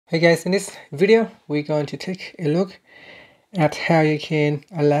Hey guys, in this video we're going to take a look at how you can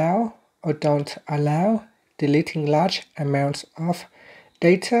allow or don't allow deleting large amounts of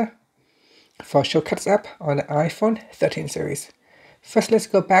data for Shortcuts app on the iPhone 13 series. First, let's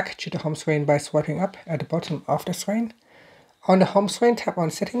go back to the home screen by swiping up at the bottom of the screen. On the home screen, tap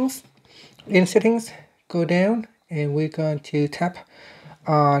on Settings. In Settings, go down and we're going to tap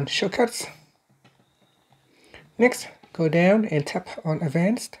on Shortcuts. Next, go down and tap on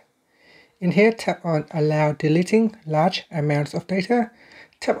Advanced. In here, tap on Allow Deleting Large Amounts of Data.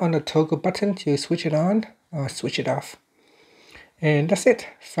 Tap on the toggle button to switch it on or switch it off. And that's it.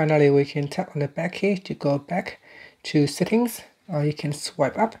 Finally, we can tap on the back key to go back to Settings, or you can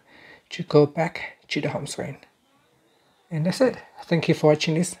swipe up to go back to the home screen. And that's it. Thank you for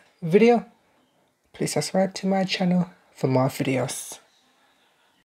watching this video. Please subscribe to my channel for more videos.